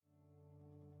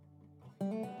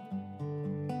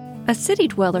A city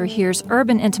dweller hears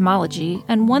urban entomology,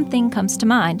 and one thing comes to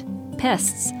mind: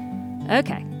 pests.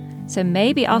 Okay, so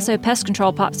maybe also pest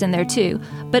control pops in there too,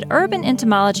 but urban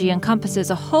entomology encompasses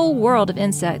a whole world of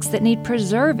insects that need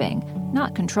preserving,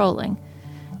 not controlling.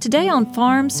 Today on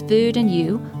Farms, Food, and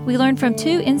You, we learn from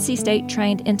two NC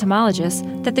State-trained entomologists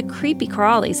that the creepy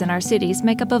crawlies in our cities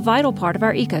make up a vital part of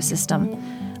our ecosystem.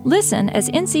 Listen as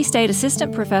NC State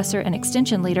Assistant Professor and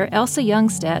Extension Leader Elsa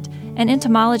Youngstedt and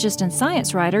entomologist and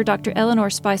science writer Dr.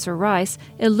 Eleanor Spicer Rice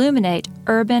illuminate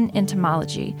urban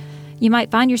entomology. You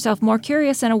might find yourself more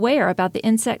curious and aware about the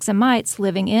insects and mites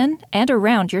living in and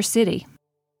around your city.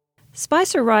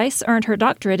 Spicer Rice earned her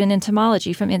doctorate in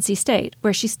entomology from NC State,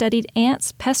 where she studied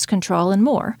ants, pest control, and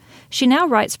more. She now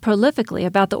writes prolifically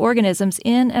about the organisms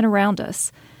in and around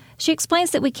us. She explains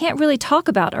that we can't really talk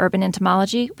about urban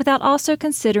entomology without also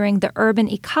considering the urban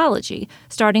ecology,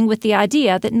 starting with the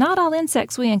idea that not all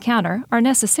insects we encounter are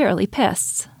necessarily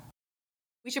pests.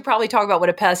 We should probably talk about what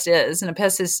a pest is. And a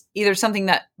pest is either something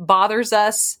that bothers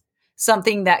us,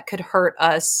 something that could hurt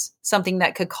us, something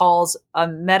that could cause a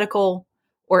medical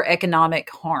or economic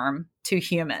harm to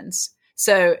humans.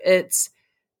 So it's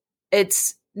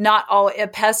not all, a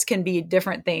pest can be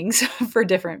different things for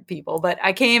different people. But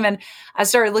I came and I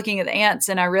started looking at the ants,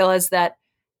 and I realized that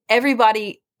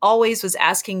everybody always was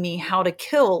asking me how to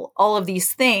kill all of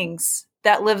these things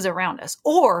that lives around us.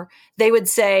 Or they would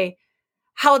say,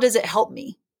 how does it help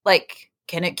me? Like,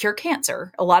 can it cure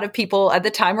cancer? A lot of people at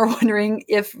the time were wondering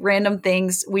if random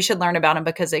things, we should learn about them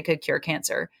because they could cure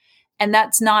cancer. And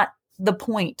that's not the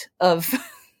point of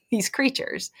these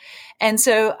creatures. And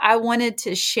so I wanted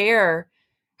to share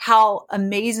how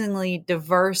amazingly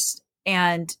diverse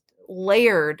and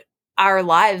layered our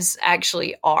lives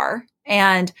actually are.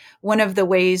 And one of the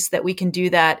ways that we can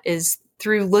do that is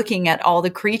through looking at all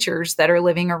the creatures that are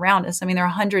living around us. I mean, there are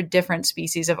 100 different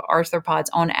species of arthropods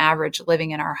on average living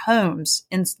in our homes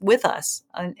with us.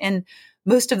 And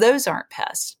most of those aren't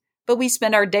pests, but we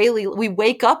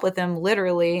wake up with them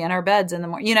literally in our beds in the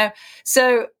morning,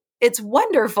 so it's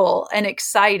wonderful and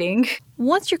exciting.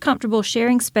 Once you're comfortable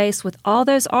sharing space with all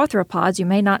those arthropods you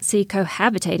may not see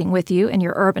cohabitating with you in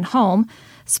your urban home,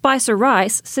 Spicer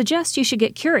Rice suggests you should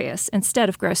get curious instead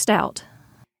of grossed out.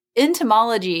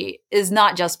 Entomology is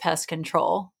not just pest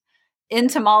control.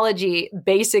 Entomology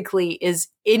basically is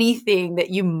anything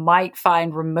that you might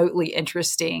find remotely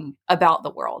interesting about the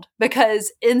world,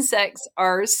 because insects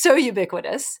are so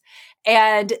ubiquitous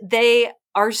and they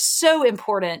are so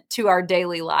important to our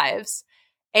daily lives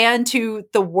and to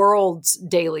the world's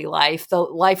daily life, the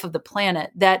life of the planet,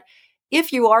 that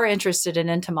if you are interested in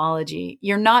entomology,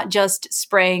 you're not just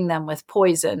spraying them with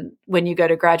poison when you go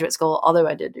to graduate school, although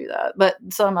I did do that, but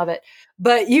some of it.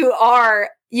 But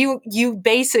you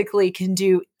basically can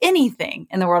do anything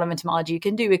in the world of entomology. You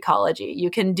can do ecology, you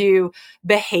can do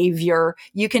behavior,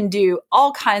 you can do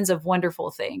all kinds of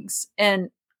wonderful things.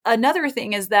 And another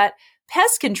thing is that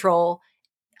pest control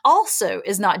also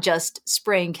is not just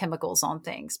spraying chemicals on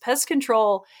things. Pest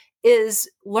control is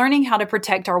learning how to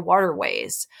protect our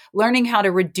waterways, learning how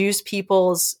to reduce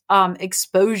people's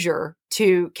exposure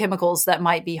to chemicals that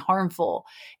might be harmful.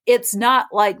 It's not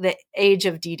like the age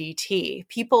of DDT.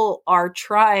 People are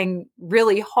trying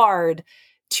really hard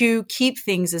to keep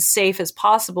things as safe as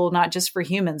possible, not just for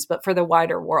humans, but for the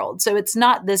wider world. So it's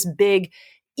not this big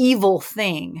evil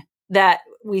thing that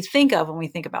we think of when we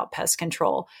think about pest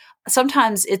control.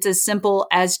 Sometimes it's as simple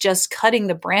as just cutting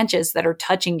the branches that are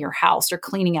touching your house or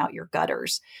cleaning out your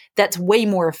gutters. That's way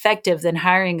more effective than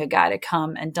hiring a guy to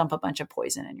come and dump a bunch of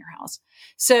poison in your house.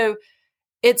 So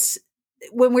it's,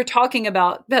 when we're talking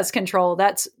about pest control,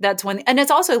 that's when, and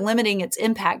it's also limiting its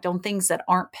impact on things that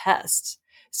aren't pests.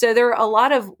 So there are a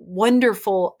lot of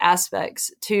wonderful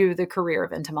aspects to the career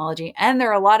of entomology, and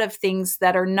there are a lot of things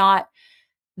that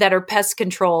are pest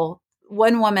control.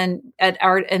 One woman in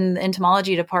the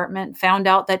entomology department found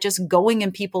out that just going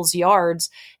in people's yards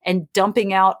and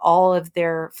dumping out all of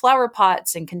their flower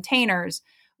pots and containers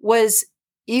was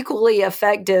equally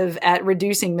effective at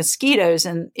reducing mosquitoes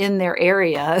in their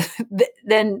area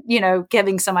than,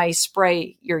 having somebody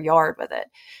spray your yard with it.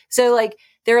 So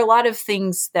there are a lot of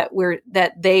things that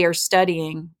they are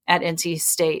studying at NC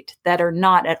State that are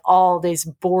not at all these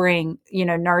boring,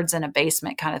 nerds in a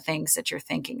basement kind of things that you're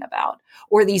thinking about,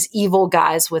 or these evil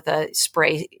guys with a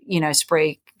spray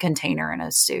container and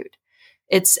a suit.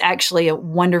 It's actually a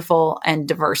wonderful and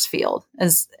diverse field,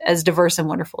 as diverse and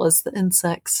wonderful as the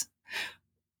insects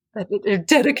that are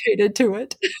dedicated to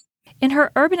it. In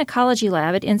her urban ecology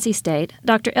lab at NC State,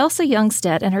 Dr. Elsa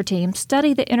Youngstedt and her team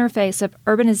study the interface of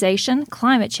urbanization,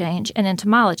 climate change, and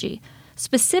entomology,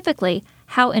 specifically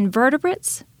how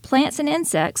invertebrates, plants and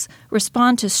insects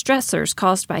respond to stressors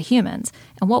caused by humans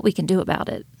and what we can do about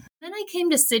it. Then I came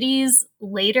to cities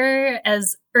later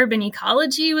as urban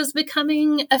ecology was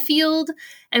becoming a field,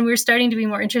 and we were starting to be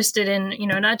more interested in,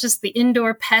 not just the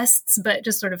indoor pests, but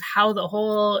just sort of how the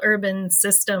whole urban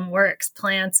system works,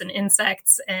 plants and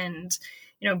insects and,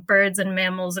 birds and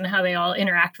mammals, and how they all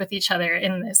interact with each other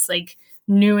in this like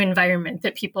new environment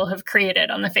that people have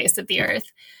created on the face of the earth.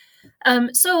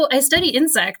 So I study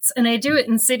insects, and I do it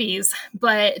in cities,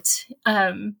 but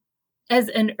as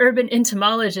an urban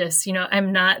entomologist,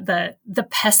 I'm not the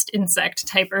pest insect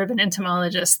type urban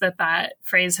entomologist that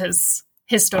phrase has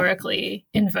historically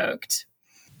invoked.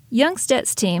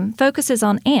 Youngstedt's team focuses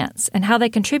on ants and how they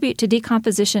contribute to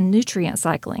decomposition nutrient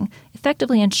cycling,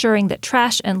 effectively ensuring that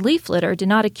trash and leaf litter do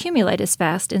not accumulate as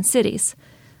fast in cities.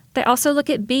 They also look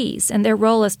at bees and their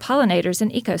role as pollinators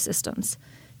in ecosystems.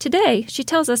 Today, she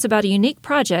tells us about a unique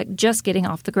project just getting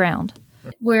off the ground.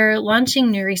 We're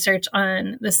launching new research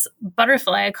on this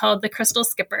butterfly called the crystal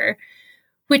skipper,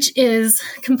 which is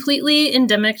completely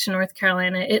endemic to North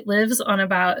Carolina. It lives on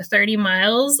about 30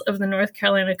 miles of the North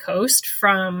Carolina coast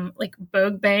from like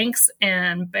Bogue Banks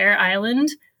and Bear Island.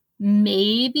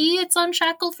 Maybe it's on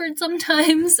Shackleford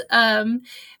sometimes,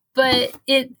 but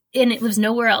it lives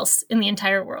nowhere else in the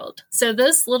entire world. So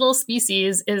this little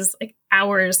species is like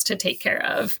ours to take care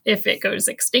of. If it goes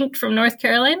extinct from North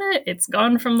Carolina, it's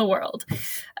gone from the world.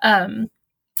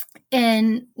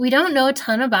 And we don't know a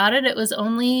ton about it. It was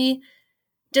only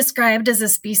described as a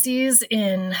species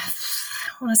in,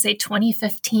 I want to say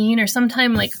 2015 or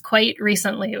sometime like quite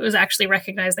recently. It was actually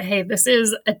recognized that, hey, this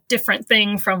is a different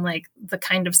thing from like the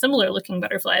kind of similar looking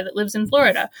butterfly that lives in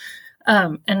Florida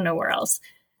and nowhere else.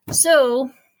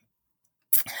 So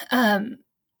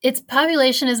its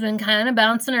population has been kind of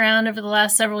bouncing around over the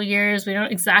last several years. We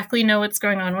don't exactly know what's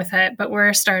going on with it, but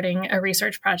we're starting a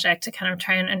research project to kind of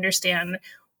try and understand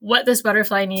what this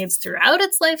butterfly needs throughout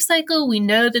its life cycle. We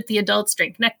know that the adults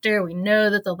drink nectar. We know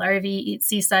that the larvae eat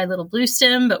seaside little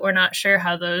bluestem, but we're not sure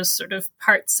how those sort of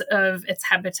parts of its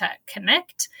habitat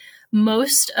connect.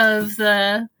 Most of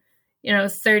the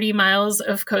 30 miles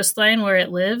of coastline where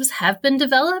it lives have been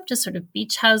developed as sort of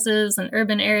beach houses and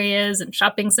urban areas and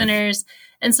shopping centers.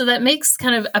 And so that makes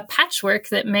kind of a patchwork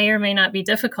that may or may not be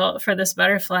difficult for this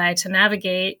butterfly to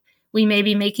navigate. We may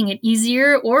be making it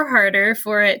easier or harder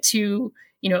for it to,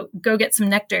 go get some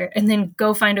nectar and then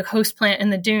go find a host plant in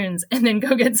the dunes and then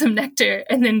go get some nectar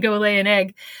and then go lay an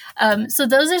egg. So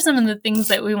those are some of the things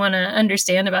that we want to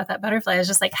understand about that butterfly, is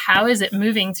just like, how is it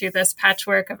moving through this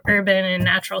patchwork of urban and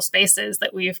natural spaces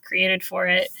that we've created for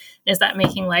it? Is that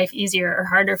making life easier or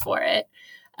harder for it?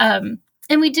 And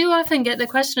we do often get the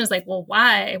question is like, well,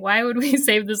 why? Why would we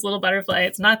save this little butterfly?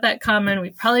 It's not that common.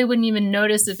 We probably wouldn't even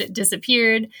notice if it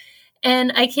disappeared.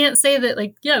 And I can't say that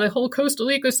the whole coastal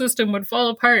ecosystem would fall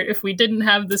apart if we didn't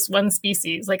have this one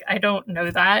species. I don't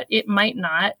know that. It might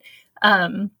not.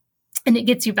 And it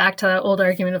gets you back to that old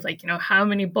argument of how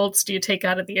many bolts do you take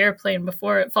out of the airplane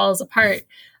before it falls apart?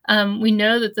 We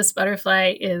know that this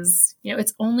butterfly is,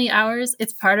 it's only ours.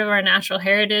 It's part of our natural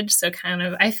heritage. So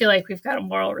I feel like we've got a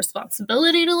moral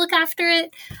responsibility to look after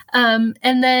it.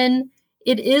 And then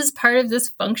it is part of this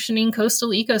functioning coastal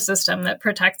ecosystem that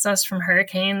protects us from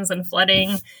hurricanes and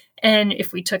flooding. And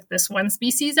if we took this one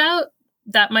species out,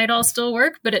 that might all still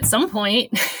work, but at some point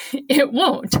it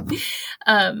won't.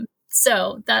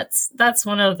 So that's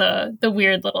one of the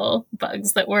weird little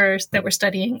bugs that we're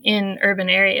studying in urban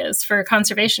areas for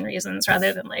conservation reasons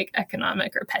rather than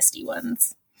economic or pesty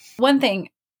ones. One thing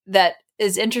that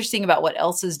is interesting about what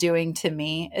Elsa is doing to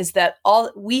me is that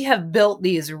we have built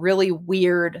these really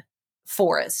weird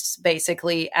forests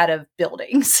basically out of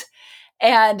buildings.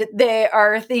 And they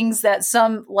are things that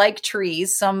some, like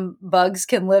trees, some bugs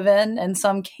can live in and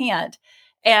some can't.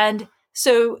 And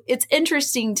so it's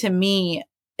interesting to me,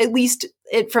 at least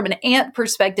from an ant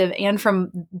perspective and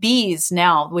from bees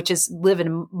now, which live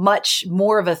in much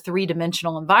more of a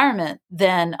three-dimensional environment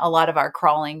than a lot of our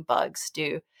crawling bugs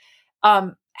do.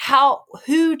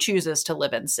 Who chooses to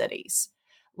live in cities?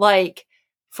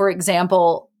 For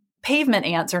example, pavement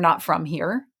ants are not from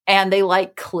here, and they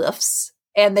like cliffs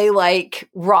and they like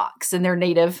rocks in their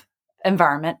native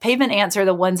environment. Pavement ants are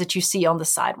the ones that you see on the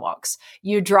sidewalks.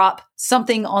 You drop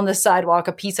something on the sidewalk,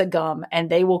 a piece of gum, and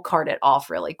they will cart it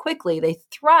off really quickly. They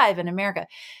thrive in America.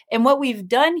 And what we've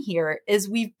done here is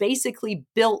we've basically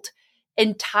built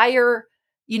entire,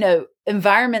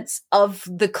 environments of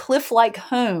the cliff-like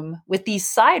home with these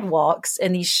sidewalks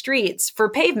and these streets for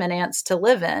pavement ants to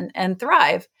live in and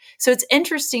thrive. So it's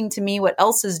interesting to me what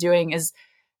Elsa's doing is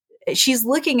she's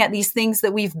looking at these things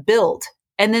that we've built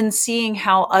and then seeing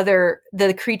how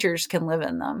the creatures can live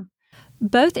in them.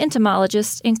 Both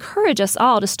entomologists encourage us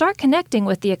all to start connecting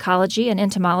with the ecology and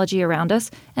entomology around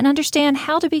us and understand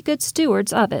how to be good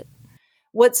stewards of it.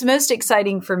 What's most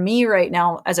exciting for me right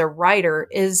now as a writer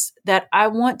is that I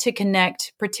want to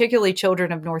connect particularly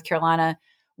children of North Carolina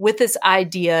with this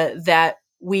idea that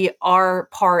we are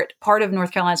part of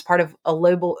North Carolina is part of a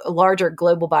larger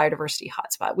global biodiversity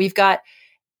hotspot. We've got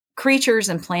creatures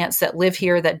and plants that live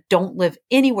here that don't live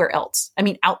anywhere else. I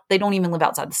mean, they don't even live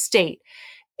outside the state.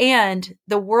 And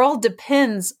the world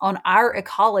depends on our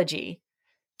ecology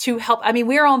to help. I mean,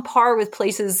 we're on par with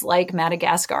places like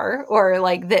Madagascar or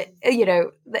like the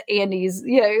Andes,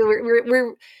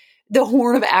 we're the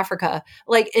Horn of Africa,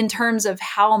 like in terms of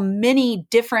how many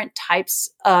different types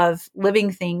of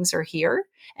living things are here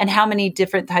and how many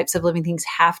different types of living things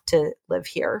have to live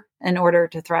here in order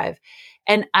to thrive.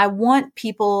 And I want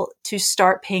people to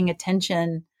start paying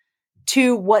attention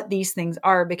to what these things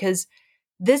are, because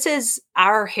this is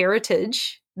our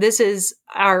heritage. This is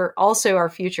also our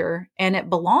future, and it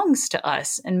belongs to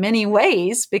us in many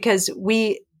ways because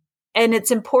and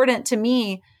it's important to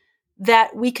me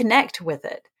that we connect with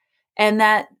it and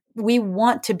that we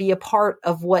want to be a part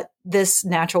of what this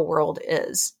natural world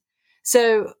is.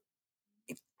 So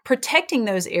protecting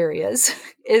those areas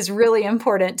is really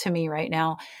important to me right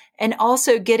now. And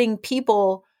also getting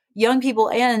people, young people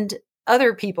and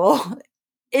other people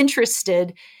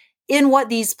interested in what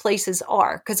these places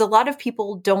are, because a lot of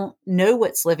people don't know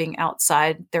what's living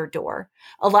outside their door.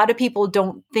 A lot of people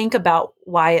don't think about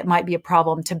why it might be a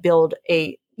problem to build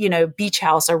a beach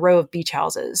house, a row of beach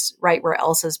houses right where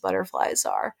Elsa's butterflies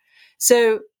are.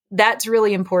 So that's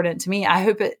really important to me. I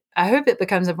hope it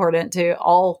becomes important to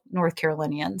all North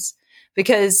Carolinians,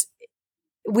 because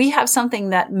we have something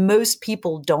that most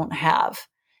people don't have,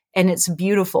 and it's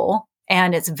beautiful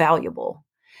and it's valuable.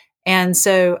 And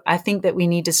so I think that we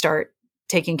need to start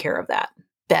taking care of that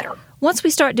better. Once we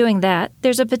start doing that,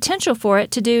 there's a potential for it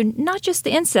to do not just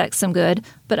the insects some good,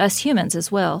 but us humans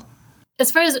as well.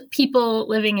 As far as people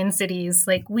living in cities,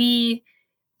 like we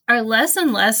are less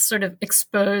and less sort of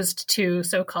exposed to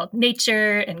so-called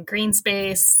nature and green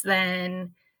space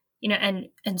than,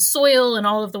 and soil and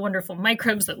all of the wonderful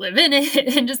microbes that live in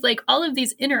it, and just like all of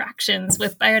these interactions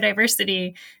with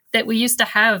biodiversity that we used to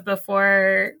have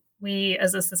before we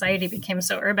as a society became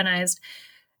so urbanized.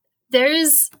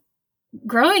 There's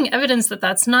growing evidence that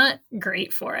that's not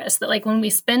great for us, that like when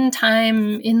we spend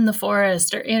time in the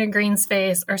forest or in a green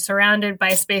space or surrounded by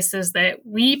spaces that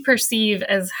we perceive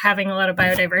as having a lot of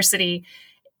biodiversity,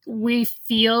 we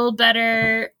feel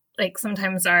better. Like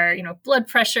sometimes our, blood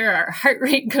pressure, our heart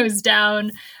rate goes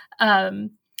down.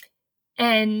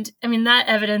 And I mean, that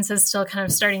evidence is still kind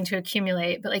of starting to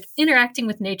accumulate, but like interacting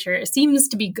with nature seems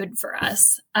to be good for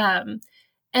us.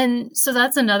 And so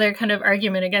that's another kind of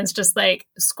argument against just like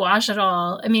squash it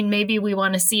all. I mean, maybe we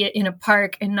want to see it in a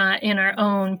park and not in our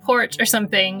own porch or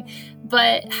something,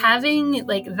 but having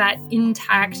like that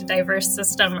intact, diverse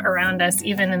system around us,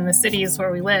 even in the cities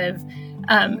where we live,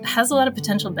 has a lot of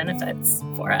potential benefits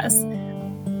for us.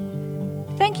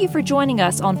 Thank you for joining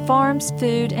us on Farms,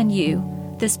 Food, and You.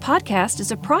 This podcast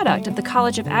is a product of the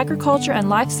College of Agriculture and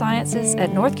Life Sciences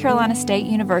at North Carolina State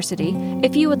University.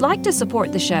 If you would like to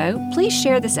support the show, please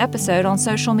share this episode on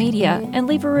social media and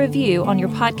leave a review on your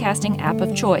podcasting app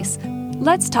of choice.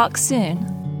 Let's talk soon.